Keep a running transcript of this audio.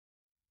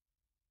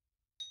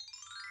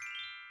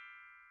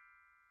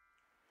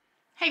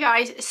Hey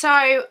guys,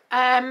 so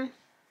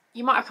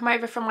you might have come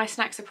over from my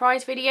snack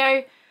surprise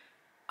video.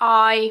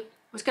 I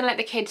was going to let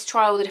the kids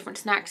try all the different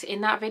snacks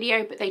in that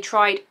video, but they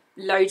tried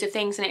loads of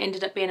things and it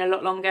ended up being a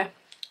lot longer.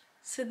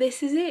 So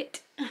this is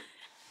it.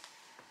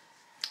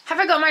 Have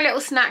I got my little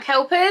snack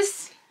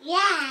helpers?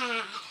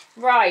 Yeah.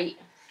 Right.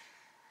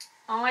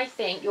 I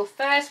think your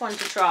first one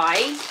to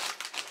try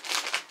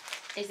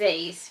is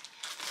these.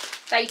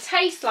 They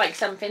taste like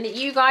something that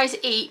you guys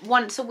eat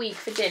once a week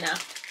for dinner.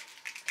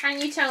 Can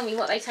you tell me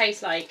what they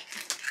taste like?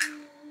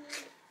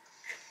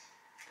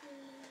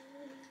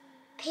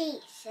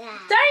 Pizza.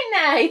 Don't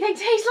they? They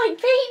taste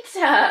like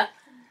pizza.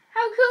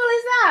 How cool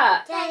is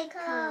that? Very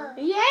cool.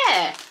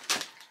 Yeah.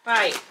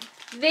 Right.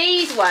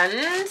 These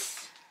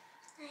ones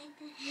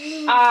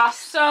are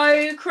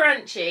so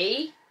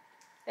crunchy.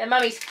 They're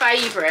Mummy's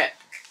favourite.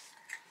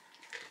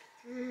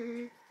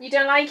 You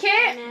don't like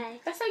it? No.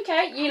 That's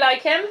okay. You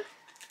like them?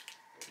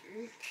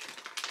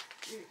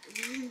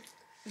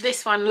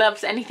 This one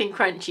loves anything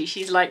crunchy.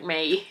 She's like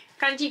me.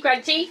 Crunchy,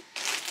 crunchy.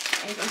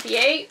 Here's one for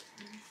you.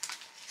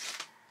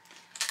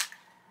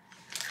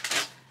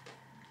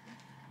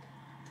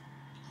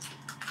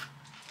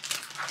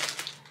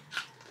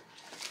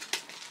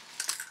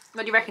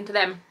 What do you reckon to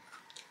them?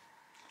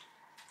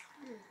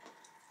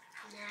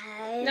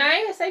 No.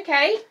 No, that's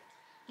okay.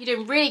 You're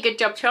doing a really good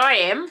job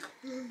trying.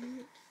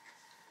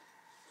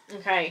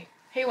 Okay,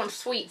 who wants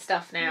sweet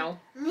stuff now?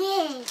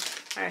 Me.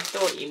 I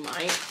thought you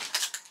might.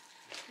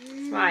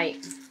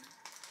 Right.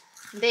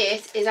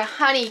 This is a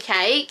honey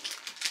cake.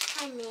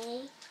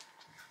 Honey.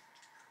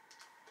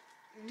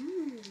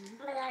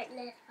 I like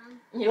this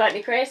one. You like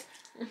the crisp?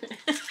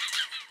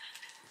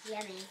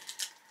 Yummy.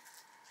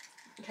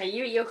 Okay,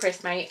 you eat your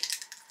crisp, mate.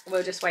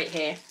 We'll just wait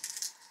here.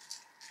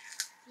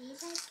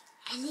 These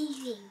are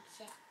anything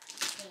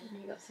sexy.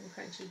 You got some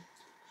crunchy.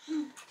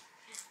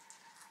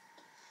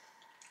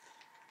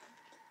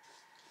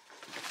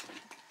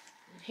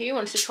 Who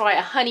wants to try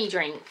a honey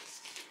drink?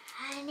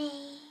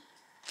 Honey.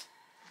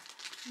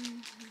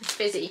 It's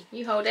fizzy.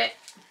 You hold it.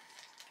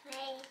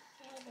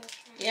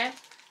 Yeah?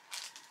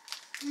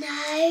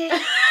 No.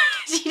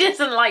 She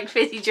doesn't like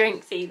fizzy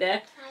drinks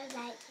either. I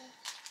like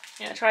it.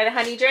 Yeah, try the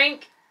honey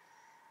drink.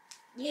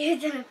 You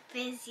didn't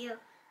fizz your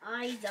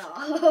eyes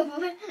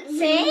off.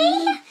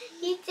 See?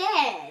 You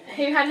did.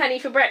 Who had honey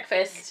for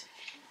breakfast?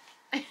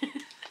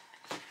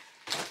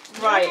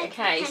 Right,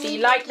 okay, so you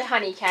like the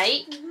honey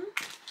cake.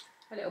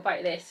 A little bite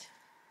of this.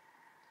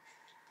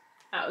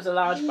 That was a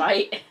large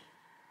bite.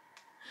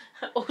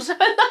 Also a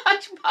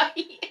large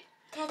bite.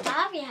 Because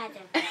Abby had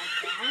a big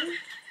one.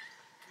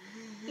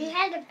 You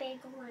had a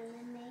bigger one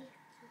than me.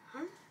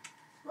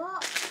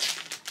 What?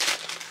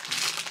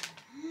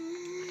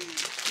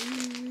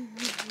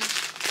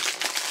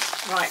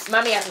 Right,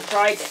 Mummy hasn't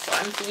tried this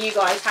one, so you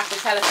guys have to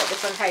tell us what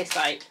this one tastes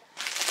like.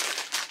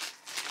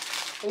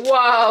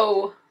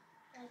 Whoa!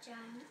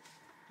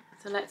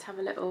 So let's have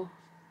a little...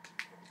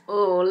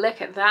 Oh, look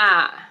at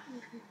that.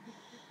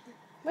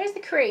 Where's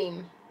the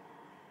cream?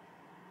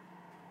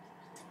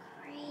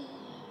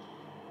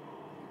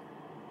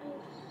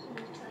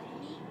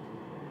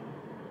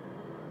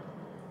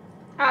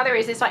 Oh, there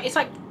is. It's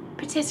like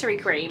patisserie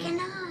cream. Can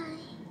I?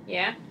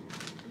 Yeah.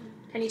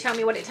 Can you tell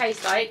me what it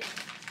tastes like?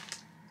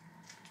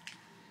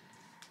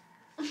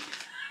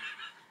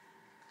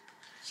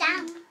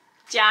 Jam.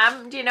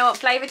 Jam. Do you know what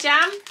flavour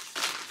jam?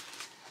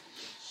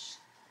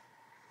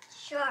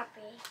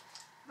 Strawberry.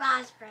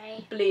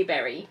 Raspberry.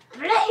 Blueberry.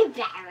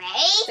 Blueberry.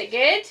 Is it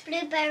good?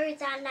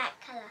 Blueberries are that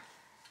colour.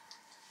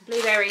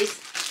 Blueberries,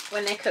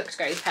 when they're cooked,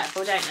 go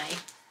purple, don't they?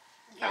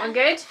 Yeah. That one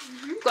good?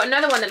 Got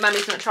another one that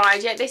Mummy's not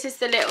tried yet. This is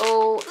the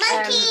little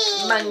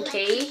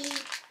monkey.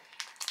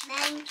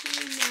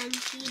 Monkey,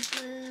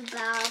 boo,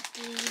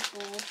 bobby,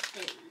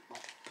 boo.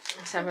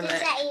 Let's have a What does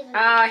look. that even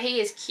Ah, he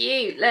is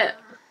cute. Look.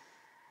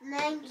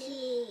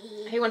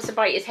 Monkey. Who wants to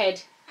bite his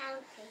head?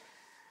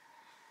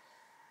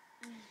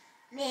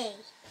 Me.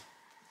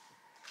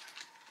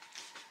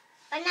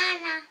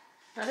 Banana.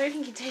 I don't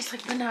think it tastes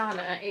like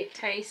banana. It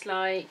tastes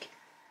like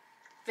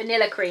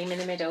vanilla cream in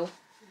the middle.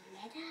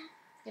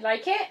 You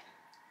like it?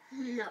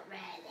 Not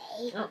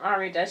really. Oh,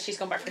 Ari does. She's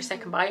gone back for a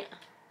second bite.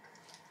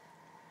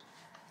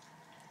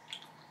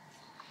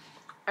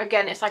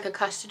 Again, it's like a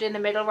custard in the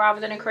middle rather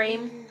than a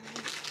cream.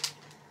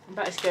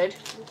 But it's good.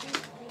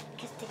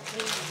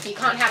 You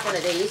can't have one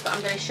of these, but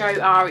I'm going to show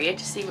Aria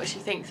to see what she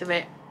thinks of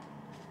it.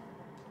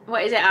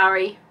 What is it,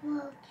 Ari?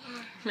 Mocha.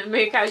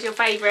 Mocha's your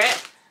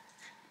favourite?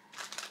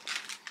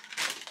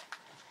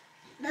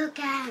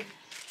 Mocha.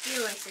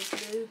 You like the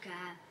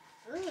Mocha.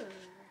 Ooh.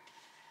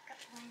 Got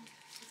one.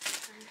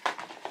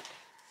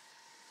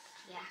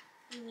 Yeah.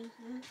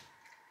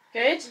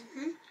 Good?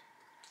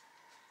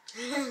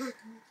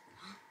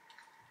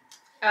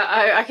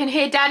 Uh-oh, I can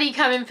hear Daddy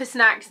coming for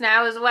snacks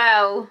now as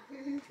well.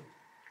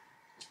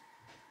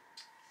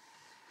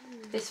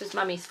 This was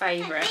Mummy's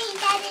favourite. I think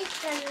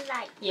Daddy's gonna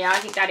like. Yeah, I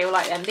think Daddy will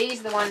like them.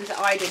 These are the ones that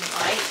I didn't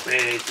like.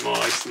 Where's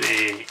my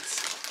snakes?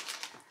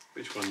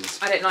 Which ones?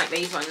 I don't like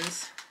these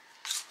ones.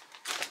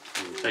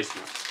 Taste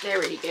them. They're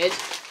really good.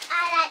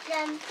 I like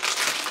them.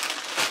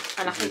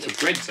 And I think it's a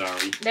breads,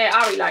 Ari.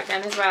 Ari like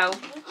them as well.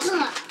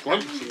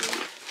 Crunchy.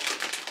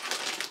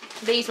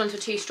 These ones were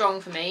too strong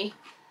for me.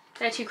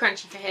 They're too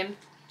crunchy for him.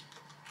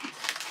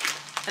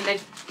 And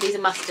these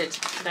are mustard.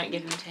 I don't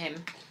give them to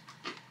him.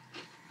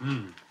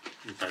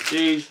 In fact,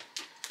 these.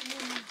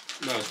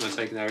 No, I was going to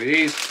take Ari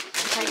these.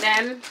 Take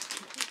them.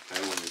 I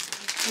want these.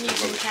 And you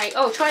can take.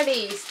 Oh, try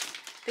these.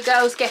 The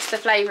girls guessed the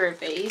flavour of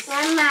these.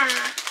 Mama.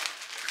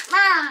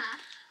 Mama.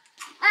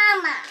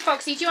 Mama.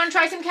 Foxy, do you want to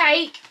try some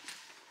cake?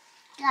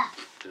 Yeah.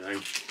 Today.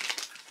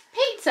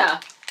 Pizza.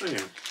 Oh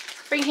yeah.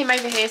 Bring him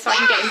over here so I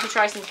can get him to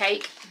try some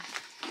cake.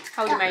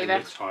 Hold him over.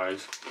 It's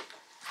tired.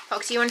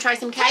 Foxy, you want to try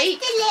some cake?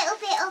 Just a little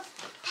bit of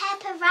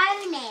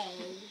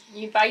pepperoni.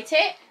 You bite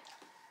it.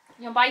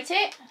 You want to bite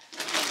it?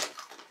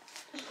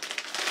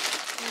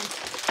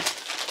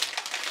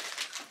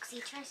 Foxy,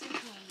 try some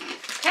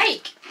cake.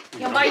 Cake.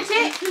 You want to bite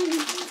it?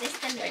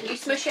 Don't you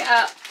smush it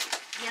up.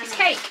 It's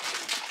cake.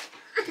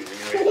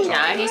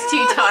 No, he's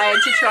too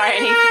tired to try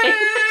anything.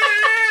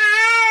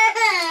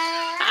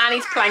 And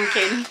he's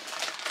planking.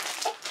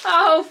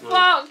 Oh,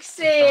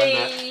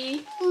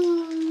 Foxy.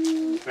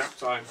 Nap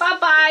time.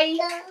 Bye-bye.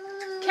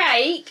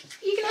 Cake?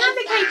 You can have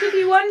the cake if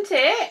you want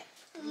it.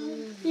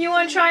 You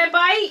want to try a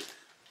bite?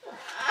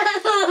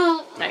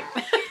 No.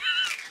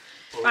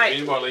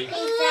 Right. Wally.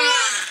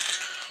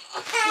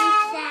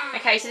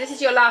 Okay, so this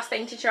is your last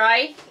thing to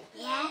try.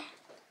 Yeah.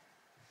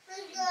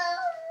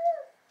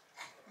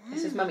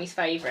 This is Mummy's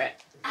favourite.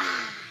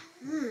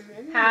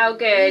 How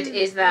good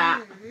is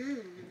that?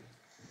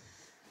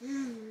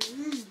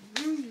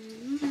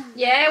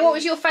 Yeah, what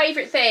was your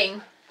favourite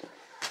thing?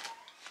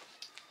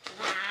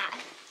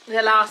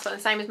 The last one,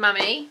 same as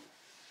Mummy.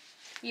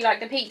 You like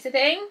the pizza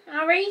thing,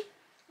 Ari?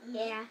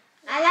 Yeah.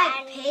 I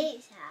like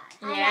pizza.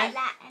 I like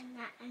that and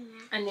that and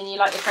that. And then you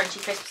like the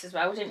crunchy crisps as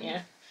well, didn't you?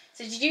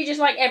 So did you just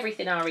like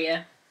everything,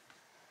 Aria?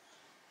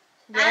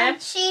 Yeah?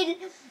 And she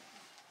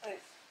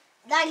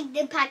like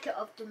the packet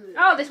of the milk.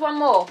 Oh, there's one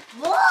more.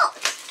 What?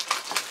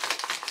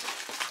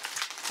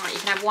 Right, you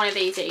can have one of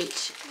these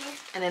each.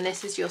 And then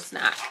this is your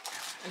snack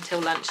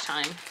until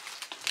lunchtime.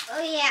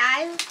 Oh yeah,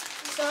 I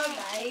saw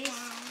those.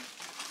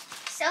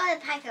 Saw the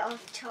packet of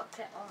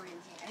chocolate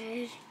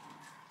oranges.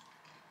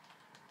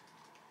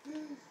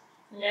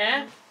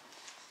 Yeah?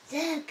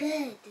 They're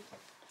good.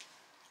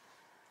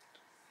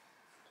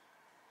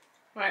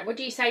 Right, what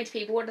do you say to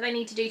people? What do they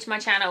need to do to my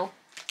channel?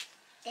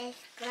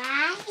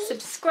 Subscribe.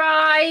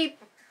 Subscribe.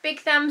 Big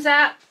thumbs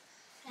up.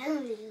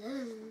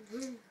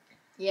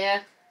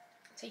 Yeah.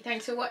 Say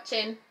thanks for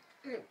watching.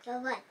 For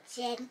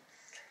watching.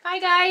 Bye,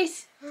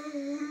 guys.